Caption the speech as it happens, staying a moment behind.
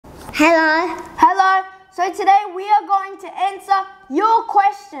Hello. Hello. So today we are going to answer your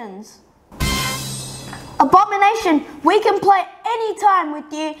questions. Abomination, we can play anytime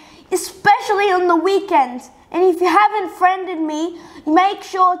with you, especially on the weekends. And if you haven't friended me, make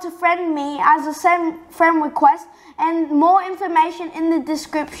sure to friend me as a friend request, and more information in the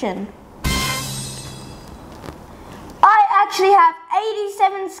description. I actually have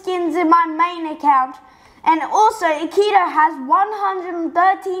 87 skins in my main account, and also Akito has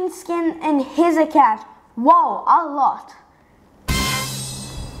 113 skins in his account. Whoa, a lot.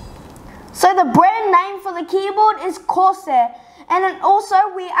 So the brand name for the keyboard is Corsair, and then also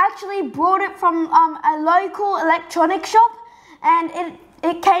we actually brought it from a local electronic shop, and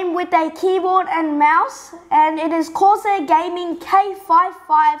it came with a keyboard and mouse, and it is Corsair Gaming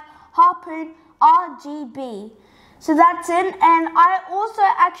K55 Harpoon RGB. So that's it, and I also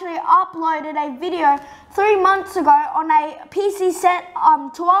actually uploaded a video 3 months ago on a PC set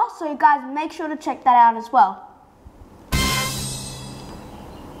tour, so you guys make sure to check that out as well.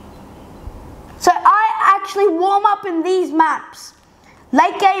 So I actually warm up in these maps: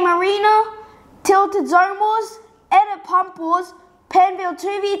 Late Game Arena, Tilted Zone Wars, Edit Pump Wars, Panville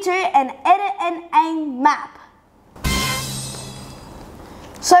 2v2, and Edit and Aim map.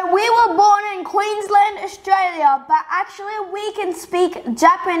 So we were born in Queensland, Australia, but actually we can speak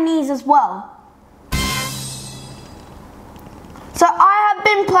Japanese as well. So I have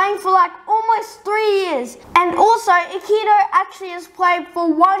been playing for like almost 3 years, and also Akito actually has played for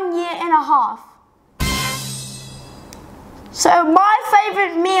 1.5 years. So my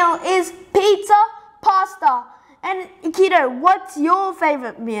favorite meal is pizza, pasta. And Akito, what's your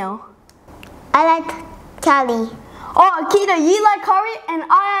favorite meal? I like curry. Oh, Akito, you like curry, and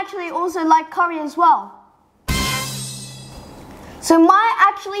I actually also like curry as well. So my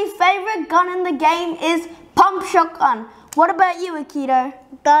actually favorite gun in the game is pump shotgun. What about you, Akito?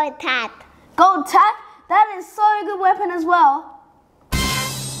 Gold tap. Gold tap? That is so a good weapon as well.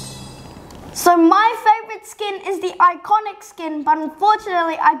 So my favorite skin is the iconic skin, but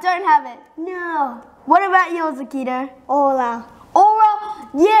unfortunately I don't have it. No. What about yours, Akito? Aura. Aura?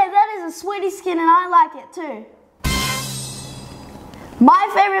 Yeah, that is a sweetie skin, and I like it too. My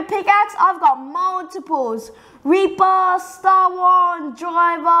favorite pickaxe, I've got multiples. Reaper, Star Wars,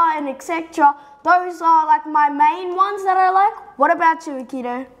 Driver, and etc. Those are like my main ones that I like. What about you,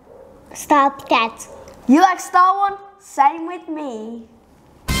 Akito? Star pickaxe. You like Star Wars? Same with me.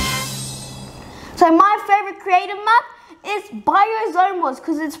 So my favorite creative map is Biozone Wars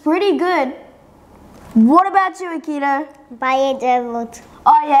because it's pretty good. What about you, Akito? Biozone Wars.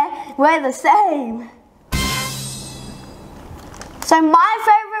 Oh yeah, we're the same. So my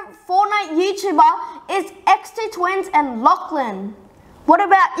favorite Fortnite YouTuber is X2 Twins and Lachlan. What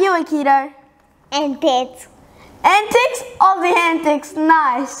about you, Akito? Antics. Antics? Oh, the antics,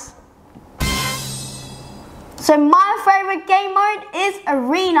 nice. So my favorite game mode is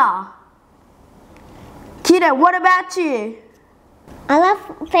Arena. Akito, what about you? I love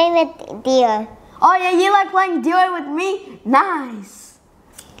favorite duo. Oh yeah, you like playing duo with me? Nice.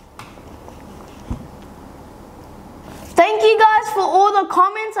 Thank you guys for all the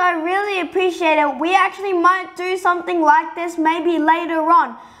comments. I really appreciate it. We actually might do something like this maybe later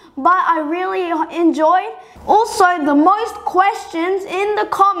on, but I really enjoyed. Also, the most questions in the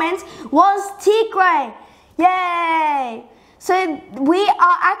comments was Tigray. Yay! So we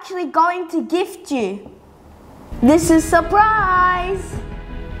are actually going to gift you. This is surprise.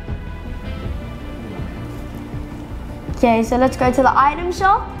 Okay, so let's go to the item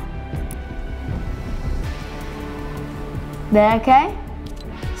shop. There, okay.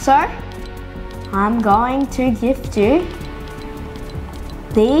 So I'm going to gift you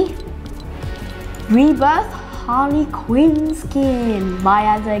the Rebirth Harley Quinn skin. Buy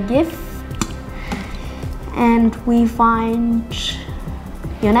as a gift. And we find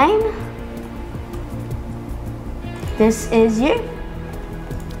your name. This is you.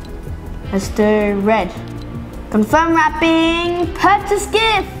 Let's do red. Confirm wrapping, purchase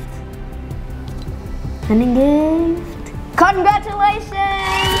gift. Sending gift. Congratulations!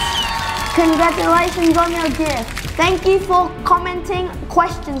 Congratulations on your gift. Thank you for commenting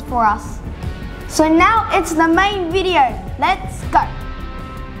questions for us. So now it's the main video. Let's go.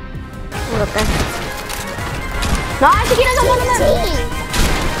 Nice, Akito got one of them.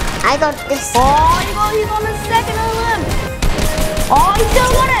 I got this. Oh, he's on the second of them. Oh, he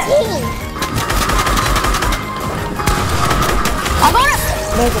still got it. I got it.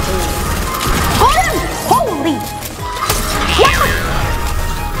 Got him. Holy. Yes!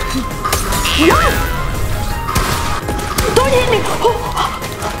 Yes! Don't hit me!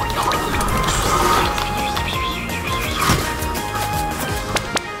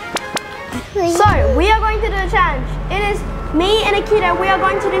 So, we are going to do a challenge. It is me and Akita. We are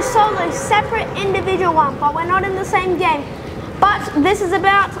going to do solo, separate, individual one, but we're not in the same game. But this is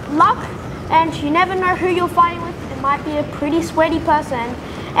about luck, and you never know who you're fighting with. It might be a pretty sweaty person.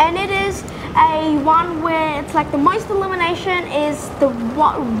 And it is a one where it's like the most elimination is the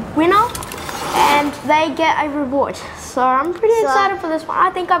winner, and they get a reward. So I'm pretty excited for this one. I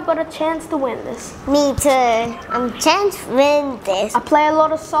think I've got a chance to win this. Me too. I'm chance to win this. I play a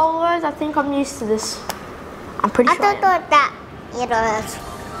lot of solos. I think I'm used to this. I'm pretty sure. I thought that it was.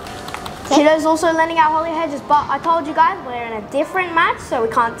 Kiddo's also lending out holy hedges, but I told you guys we're in a different match, so we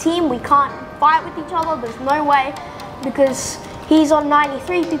can't team, we can't fight with each other. There's no way, because he's on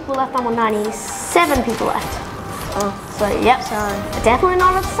 93 people left, I'm on 97 people left. Oh, so yep, definitely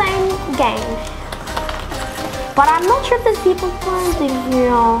not the same game. But I'm not sure if there's people landing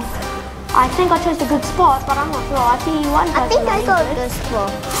here. I think I chose a good spot, but I'm not sure. I see one person. I think I got a good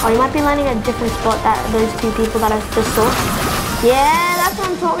spot. Oh, you might be landing at a different spot that those two people that I just saw. Yeah, that's what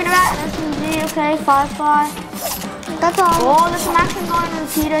I'm talking about. SMG, okay, 5-5. That's all. Oh, there's some action going on in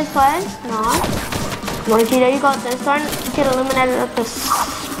Tito's place. Nice. Come on, Tito, you got this. Don't get eliminated at the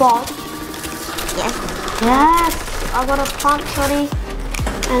spot. Yes. Yes. I got a pump shotty.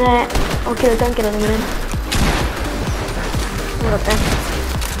 And oh, Tito, don't get eliminated. Okay.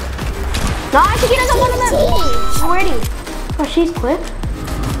 Nice, Tito's on one of them. Already. Oh, she's quick.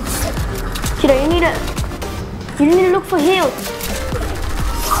 Tito, you need to look for heals.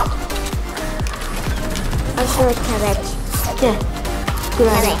 Let's do a cabbage. Yeah. Good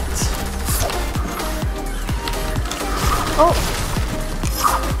idea. Oh.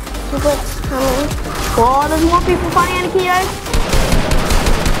 What's coming? Oh, there's more people fighting Akito.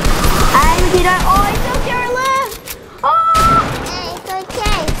 Hey, Akito. Oh, he took your left. Oh. Hey, it's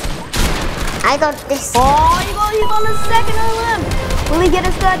okay. I got this. Oh, he got a second limb. Will he get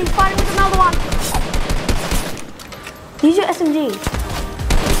his third? He's fighting with another one. Use your SMG.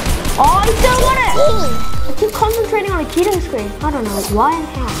 Oh, he still got it. I keep concentrating on Akito's screen. I don't know why and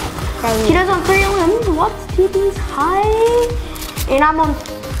how. Akito's on 3 limbs. What's TP's high? And I'm on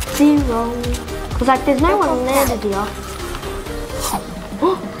 0. Because like there's no one landed here.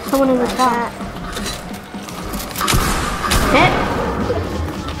 Oh, someone in the car. Hit.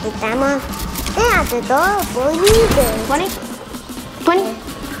 Estamos de todo bonito. 20. 20.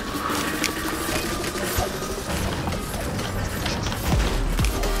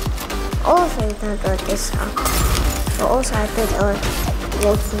 Also, you can't do this up. But also, I think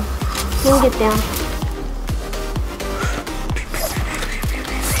walking. Let me get down.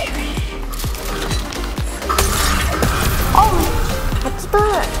 Oh! I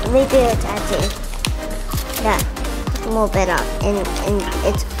thought maybe it's actually more better and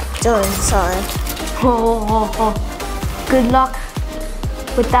it's doing solid. Oh. Good luck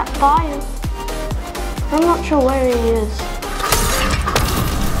with that fire. I'm not sure where he is.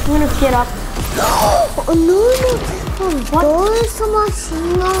 I'm gonna get up. Oh no! What?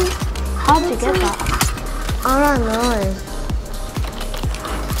 How'd you get that? I don't know.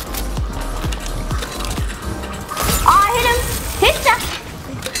 Oh, I hit him! Hit that!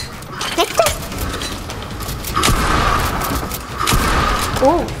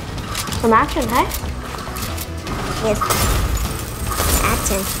 Oh, some action, hey? Yes.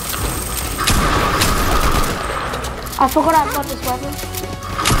 Action. I forgot I've got this weapon.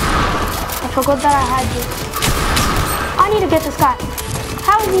 I forgot that I had this. I need to get this guy.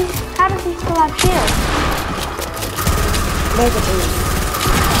 How does he still have shield?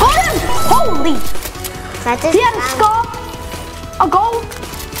 Got him! Holy! He had a scar! A gold!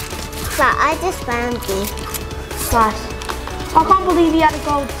 So I just found these. Nice. I can't believe he had a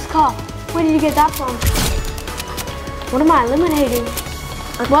gold scar. Where did you get that from? What am I eliminating?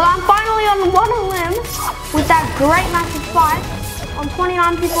 Okay. Well, I'm finally on one limb with that great massive fight. On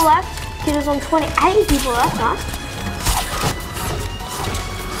 29 people left. Kiddo's on 80 people left, huh?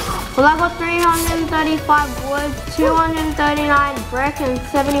 Well, I got 335 wood, 239 brick, and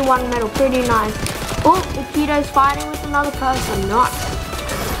 71 metal. Pretty nice. Oh, Kiddo's fighting with another person. Nice.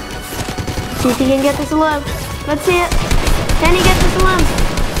 See if he can get this limb. Let's see it. Can he get this limb?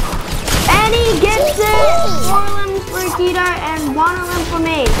 And he gets it! 4 limbs for Kiddo and 1 limb for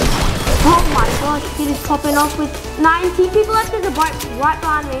me. Oh my gosh, Kiddo's popping off with 90 people left. There's a boat right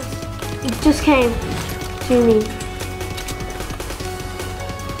behind me. It just came to me.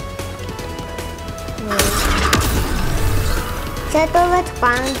 So what's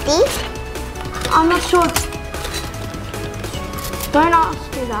bounty? I'm not sure. Don't ask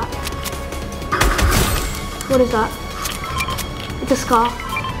me that. What is that? It's a scar.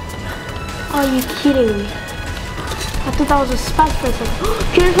 Are you kidding me? I thought that was a spaz person.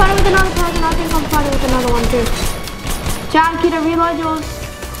 Kiddo's fighting with another person. I too. Jam, Keto, reload yours.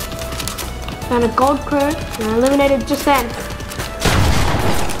 Found a gold crew and I eliminated just then.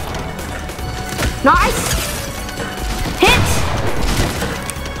 Nice! Hit!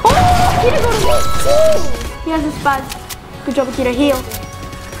 Oh! Keto got a hit! He has a spaz. Good job, Keto. Heal.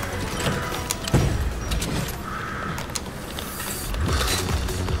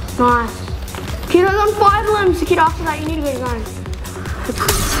 Nice. Keto's on 5 limbs. Keto, after that, you need to get going.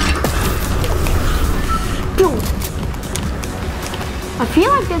 I feel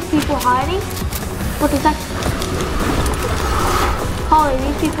like there's people hiding. What is that? Holly,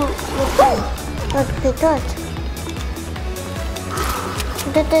 these people Look, they good.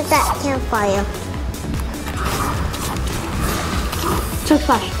 Look at that campfire. Took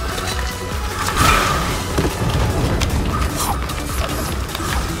flash.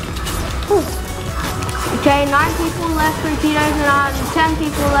 Okay, 9 people left for Ketos and 10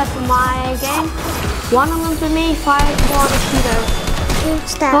 people left for my game. 1 of them for me, 5 for Keto.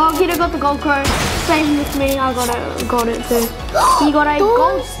 Oh, Keto got the gold crow. Same with me, I got it too. He got a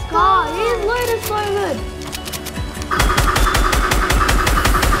gold scar. His loot is so good.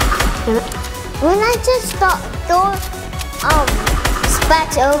 When I just got those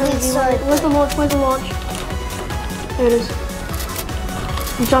spats over so where's the launch? Where's the launch? There it is.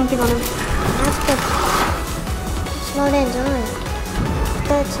 I'm jumping on him. That's the loading zone.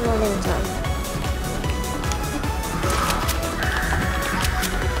 That's loading zone.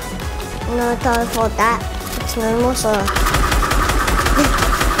 No time for that. It's normal, so.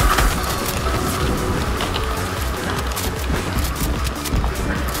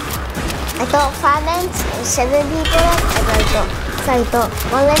 I thought 5 lanes and 7 people left, and I thought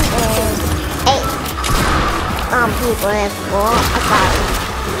 1 lane and 8 people left for about.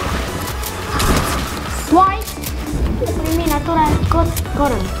 Why? What do you mean? I thought I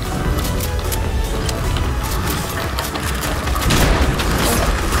got him.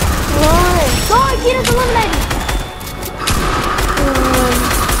 No, Keto's eliminated.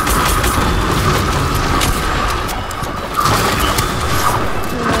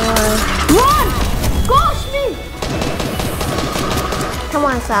 Run! Gosh me! Come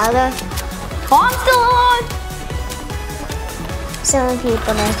on, father. Oh, I'm still alive. 7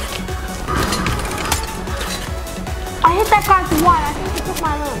 people left. I hit that guy for white. I think he took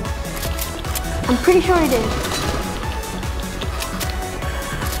my loan. I'm pretty sure he did.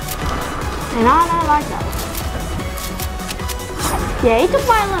 And I don't like that. Yeah, he took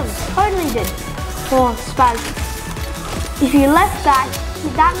my limbs. Totally did. Oh, spaz. If you left that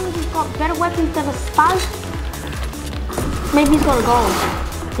means he's got better weapons than a spaz. Maybe he's got a gold.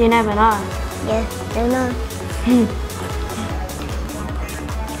 You never know. Yeah, I know.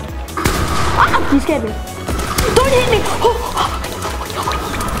 Ah, you scared me. Don't hit me.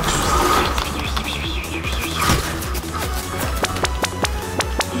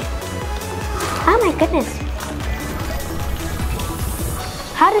 Oh my goodness.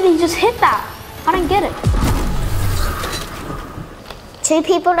 How did he just hit that? I don't get it. 2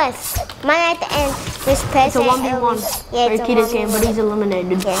 people left. Mine at the end. This person. It's a 1v1. Yeah, it's a Keto's game, but he's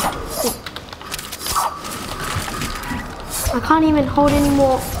eliminated. Yeah. I can't even hold any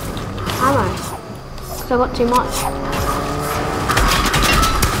more ammo because I got too much.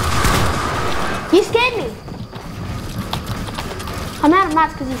 He scared me. I'm out of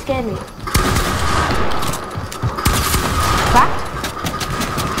mats because he scared me. Back?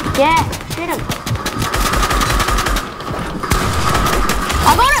 Yeah, shoot him. I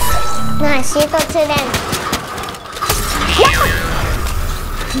got it! Nice, you got to them. Yeah!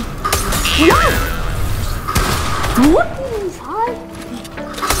 Yeah! What is high?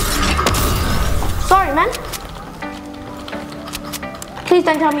 Sorry, man. Please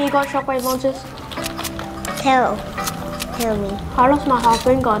don't tell me you got shockwave launchers. Tell me. I lost my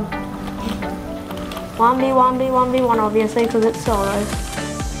harpoon gun. 1v1, obviously, because it's solo.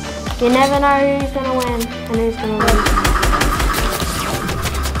 You never know who's gonna win and who's gonna lose.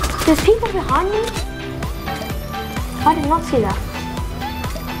 There's people behind me? I did not see that.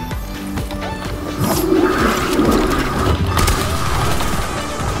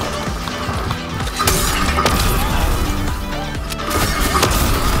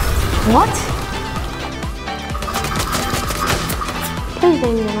 What? Please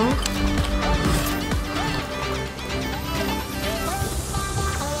leave me alone.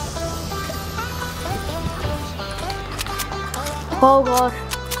 Oh god.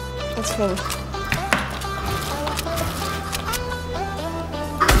 It's finished.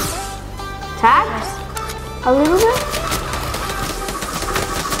 Tag? A little bit?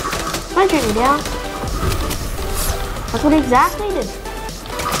 Don't shoot me down. That's what he exactly did.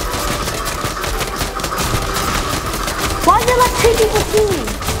 2 people teaming.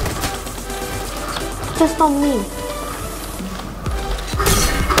 Just on me.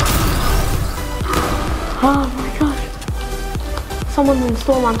 Oh my gosh. Someone's in the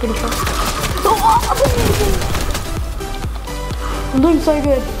storm, I'm pretty sure. I'm doing so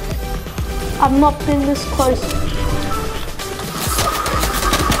good. I've not been this close.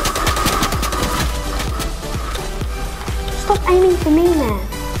 Stop aiming for me, man.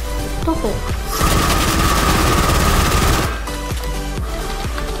 Stop it.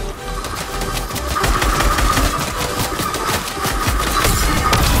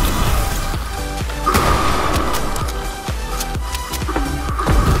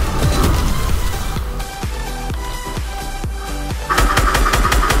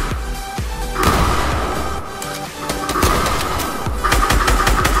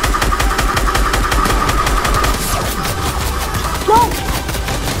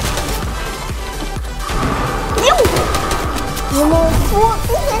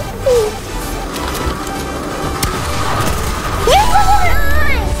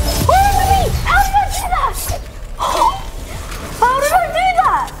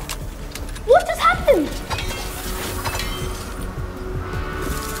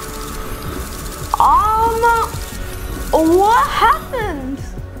 What happened?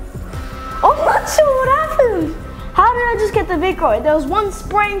 I'm not sure what happened. How did I just get the Victory? There was one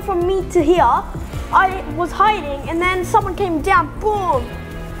spraying from me to here. I was hiding and then someone came down, boom.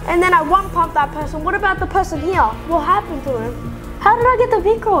 And then I one-pumped that person. What about the person here? What happened to him? How did I get the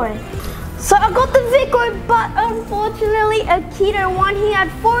Victory? So I got the Victory, but unfortunately Akito won. He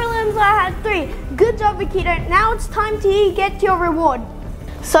had 4 limbs, I had 3. Good job, Akito. Now it's time to get your reward.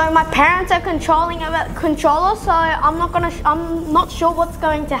 So my parents are controlling about the controller, so I'm not sure what's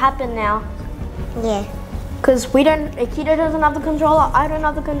going to happen now. Yeah. Because Akito doesn't have the controller, I don't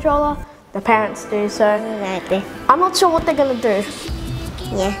have the controller, the parents do, so I'm not sure what they're gonna do.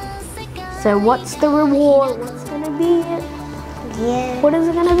 Yeah. So what's the reward? What's gonna be it? Yeah. What is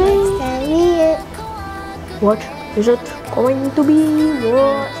it gonna be? What's gonna be it? What is it going to be?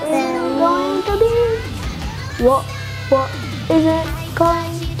 What is it going to be? What is it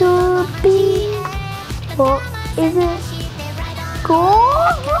going to be? What is it?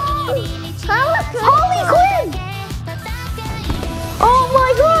 Harley Quinn! Oh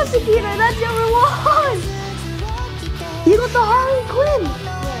my gosh, Akito, that's your reward! You got the Harley Quinn!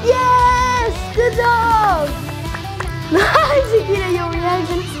 Yes! Good job! Nice, Akito, your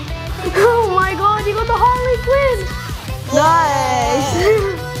reaction. Oh my god, you got the Harley Quinn! Nice!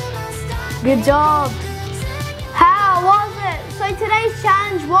 Good job! How was it? So today's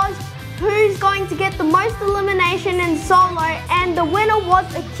challenge was who's going to get the most elimination in solo, and the winner was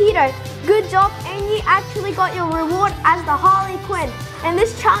Akito. Good job, and you actually got your reward as the Harley Quinn. And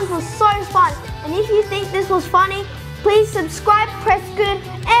this challenge was so fun. And if you think this was funny, please subscribe, press good,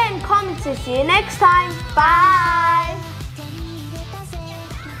 and comment to see you next time. Bye!